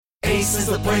Ace is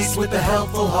the place with the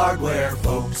helpful hardware,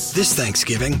 folks. This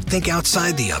Thanksgiving, think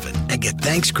outside the oven and get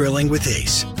Thanks Grilling with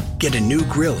Ace. Get a new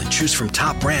grill and choose from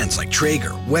top brands like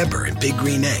Traeger, Weber, and Big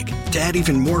Green Egg to add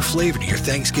even more flavor to your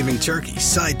Thanksgiving turkey,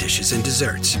 side dishes, and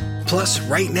desserts. Plus,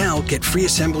 right now, get free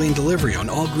assembly and delivery on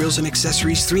all grills and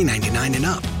accessories $3.99 and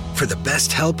up. For the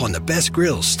best help on the best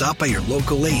grills, stop by your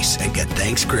local Ace and get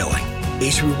Thanks Grilling.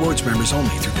 Ace Rewards members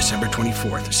only through December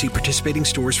 24th. See participating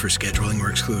stores for scheduling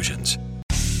or exclusions.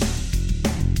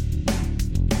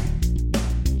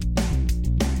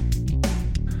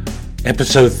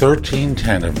 Episode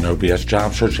 1310 of No BS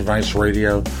Job Search Advice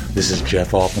Radio. This is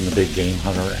Jeff Altman, the Big Game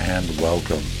Hunter, and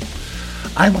welcome.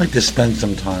 I'd like to spend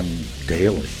some time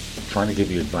daily trying to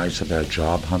give you advice about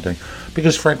job hunting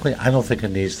because, frankly, I don't think it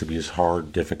needs to be as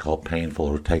hard, difficult, painful,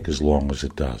 or take as long as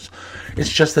it does.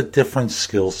 It's just a different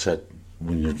skill set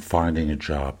when you're finding a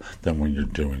job than when you're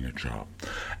doing a job.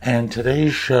 And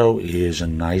today's show is a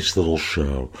nice little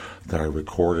show that I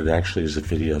recorded actually as a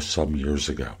video some years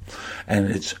ago. And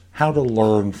it's how to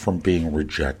learn from being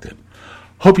rejected.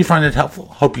 Hope you find it helpful.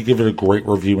 Hope you give it a great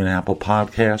review in Apple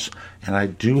Podcasts. And I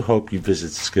do hope you visit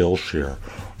Skillshare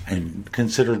and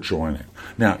consider joining.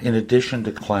 Now, in addition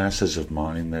to classes of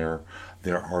mine there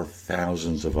are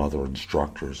thousands of other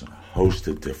instructors and a host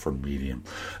of different medium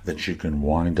that you can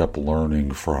wind up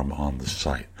learning from on the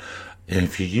site. And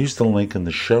if you use the link in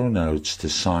the show notes to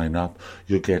sign up,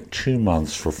 you'll get 2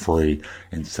 months for free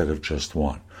instead of just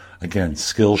one. Again,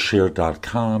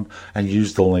 Skillshare.com, and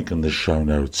use the link in the show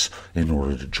notes in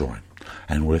order to join.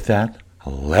 And with that,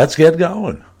 let's get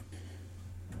going.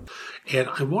 And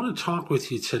I want to talk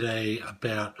with you today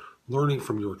about learning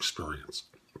from your experience.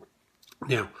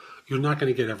 Now, you're not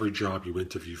going to get every job you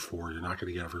interview for. You're not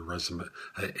going to get every resume,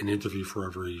 an interview for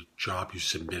every job you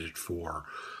submitted for.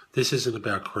 This isn't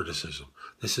about criticism.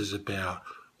 This is about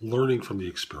learning from the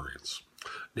experience.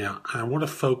 Now, I want to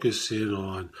focus in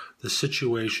on the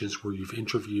situations where you've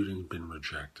interviewed and been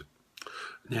rejected.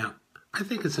 Now, I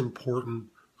think it's important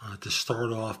to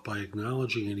start off by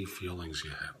acknowledging any feelings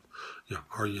you have. You know,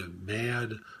 are you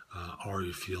mad? Are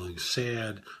you feeling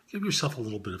sad? Give yourself a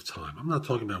little bit of time. I'm not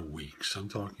talking about weeks. I'm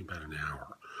talking about an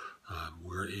hour.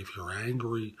 Where if you're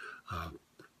angry,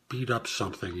 beat up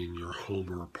something in your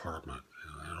home or apartment.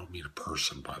 I don't mean a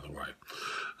person, by the way.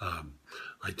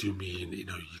 I do mean,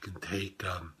 you can take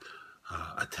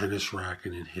a tennis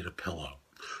racket and hit a pillow.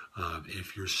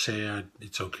 If you're sad,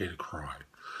 it's okay to cry.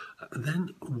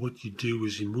 Then what you do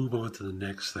is you move on to the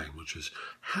next thing, which is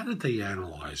how did they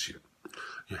analyze you?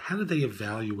 How did they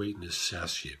evaluate and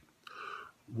assess you?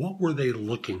 What were they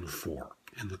looking for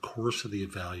in the course of the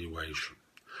evaluation?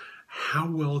 How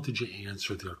well did you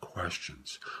answer their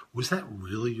questions? Was that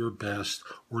really your best,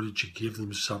 or did you give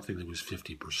them something that was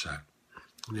 50%?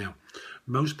 Now,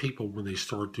 most people, when they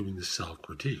start doing the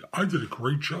self-critique, I did a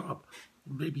great job.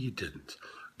 Maybe you didn't.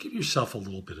 Give yourself a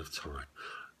little bit of time.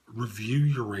 Review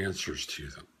your answers to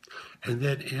them. And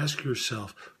then ask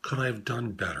yourself, could I have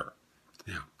done better?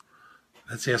 Now,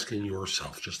 that's asking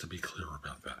yourself, just to be clear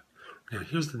about that. Now,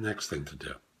 here's the next thing to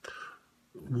do.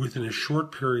 Within a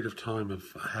short period of time of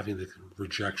having the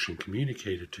rejection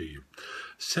communicated to you,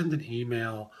 send an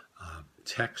email,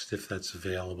 text if that's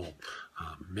available,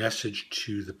 message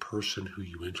to the person who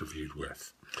you interviewed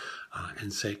with,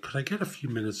 and say, could I get a few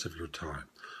minutes of your time?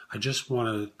 I just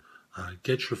want to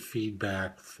get your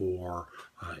feedback for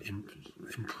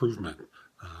improvement.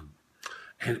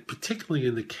 And particularly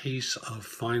in the case of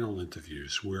final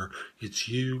interviews where it's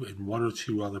you and one or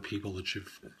two other people that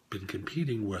you've been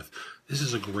competing with, this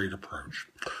is a great approach.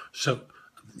 So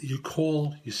you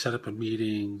call, you set up a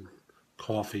meeting,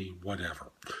 coffee,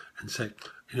 whatever, and say,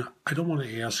 I don't want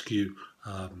to ask you,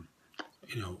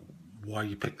 why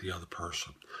you picked the other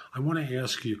person. I want to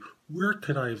ask you, where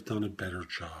could I have done a better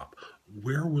job?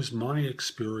 Where was my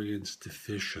experience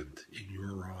deficient in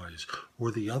your eyes, or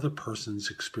the other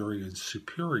person's experience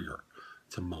superior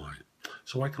to mine?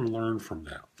 So I can learn from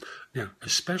that. Now,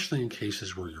 especially in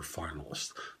cases where you're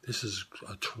finalist, this is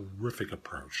a terrific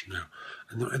approach. Now,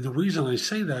 and the reason I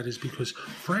say that is because,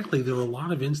 frankly, there are a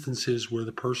lot of instances where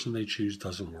the person they choose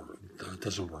doesn't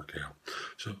work out.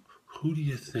 So who do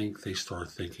you think they start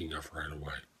thinking of right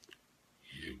away?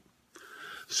 You.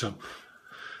 So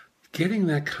getting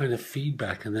that kind of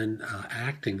feedback and then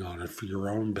acting on it for your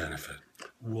own benefit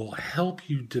will help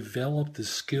you develop the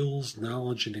skills,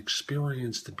 knowledge, and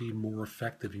experience to be more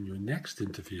effective in your next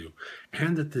interview,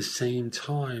 and at the same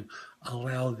time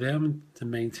allow them to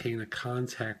maintain a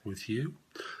contact with you.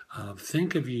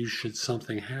 Think of you should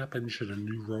something happen, should a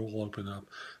new role open up.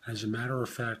 As a matter of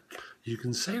fact, you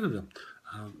can say to them,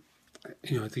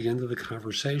 at the end of the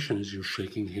conversation, as you're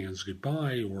shaking hands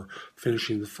goodbye or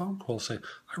finishing the phone call, say,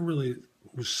 I really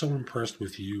was so impressed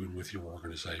with you and with your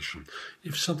organization.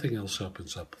 If something else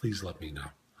opens up, please let me know.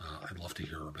 I'd love to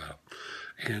hear about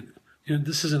it. And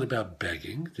this isn't about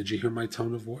begging. Did you hear my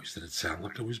tone of voice? Did it sound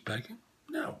like I was begging?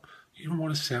 No. You don't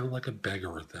want to sound like a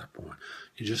beggar at that point.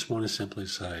 You just want to simply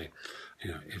say,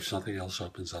 if something else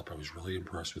opens up, I was really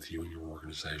impressed with you and your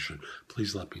organization.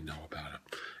 Please let me know about it.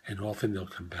 And often they'll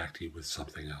come back to you with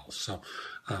something else. So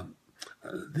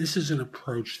this is an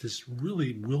approach. This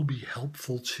really will be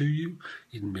helpful to you.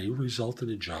 It may result in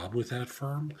a job with that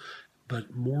firm,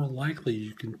 but more likely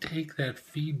you can take that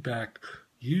feedback,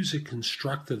 use it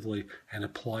constructively, and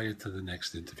apply it to the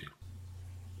next interview.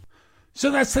 So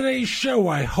that's today's show.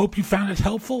 I hope you found it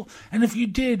helpful, and if you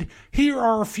did, here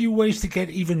are a few ways to get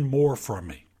even more from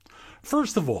me.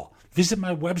 First of all, visit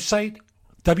my website,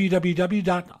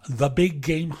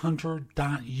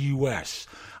 www.thebiggamehunter.us.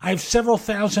 I have several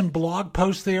thousand blog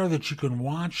posts there that you can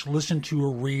watch, listen to,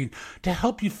 or read to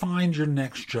help you find your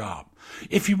next job.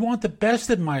 If you want the best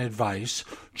of my advice,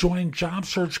 join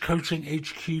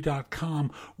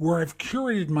JobSearchCoachingHQ.com, where I've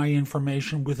curated my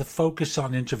information with a focus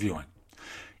on interviewing.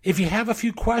 If you have a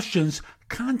few questions,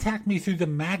 contact me through the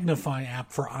Magnify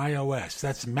app for iOS.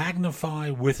 That's Magnify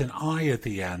with an I at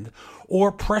the end,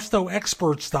 or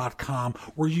PrestoExperts.com,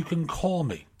 where you can call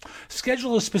me.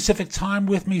 Schedule a specific time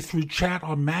with me through chat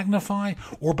on Magnify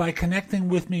or by connecting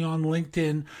with me on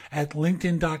LinkedIn at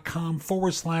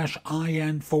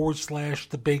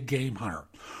linkedin.com/IN/The Big Game Hunter.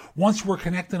 Once we're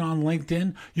connected on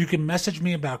LinkedIn, you can message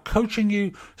me about coaching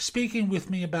you, speaking with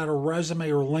me about a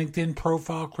resume or LinkedIn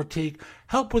profile critique,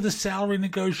 help with a salary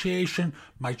negotiation,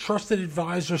 my trusted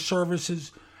advisor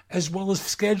services, as well as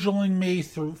scheduling me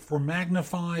for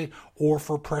Magnify or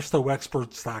for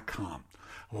PrestoExperts.com.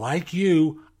 Like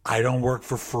you, I don't work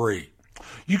for free.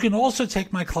 You can also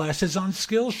take my classes on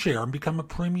Skillshare and become a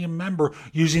premium member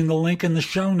using the link in the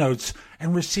show notes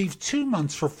and receive 2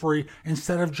 months for free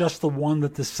instead of just the one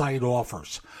that the site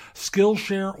offers.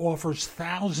 Skillshare offers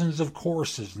thousands of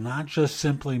courses, not just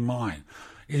simply mine.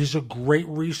 It is a great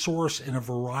resource in a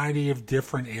variety of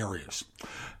different areas.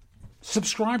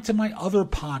 Subscribe to my other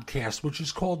podcast, which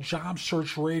is called Job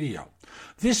Search Radio.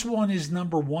 This one is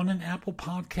number 1 in Apple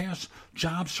Podcasts.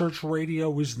 Job Search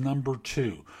Radio is number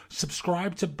 2.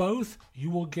 Subscribe to both. You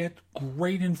will get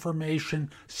great information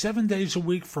 7 days a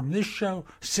week from this show,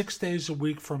 6 days a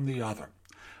week from the other.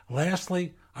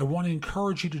 Lastly, I want to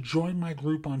encourage you to join my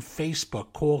group on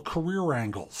Facebook called Career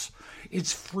Angles.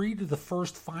 It's free to the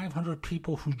first 500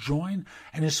 people who join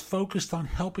and is focused on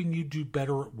helping you do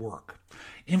better at work.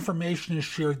 Information is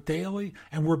shared daily,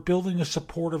 and we're building a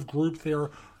supportive group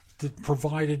there to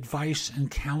provide advice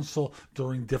and counsel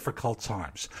during difficult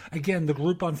times. Again, the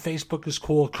group on Facebook is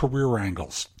called Career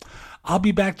Angles. I'll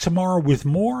be back tomorrow with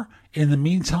more. In the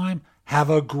meantime, have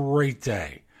a great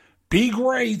day. Be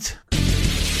great!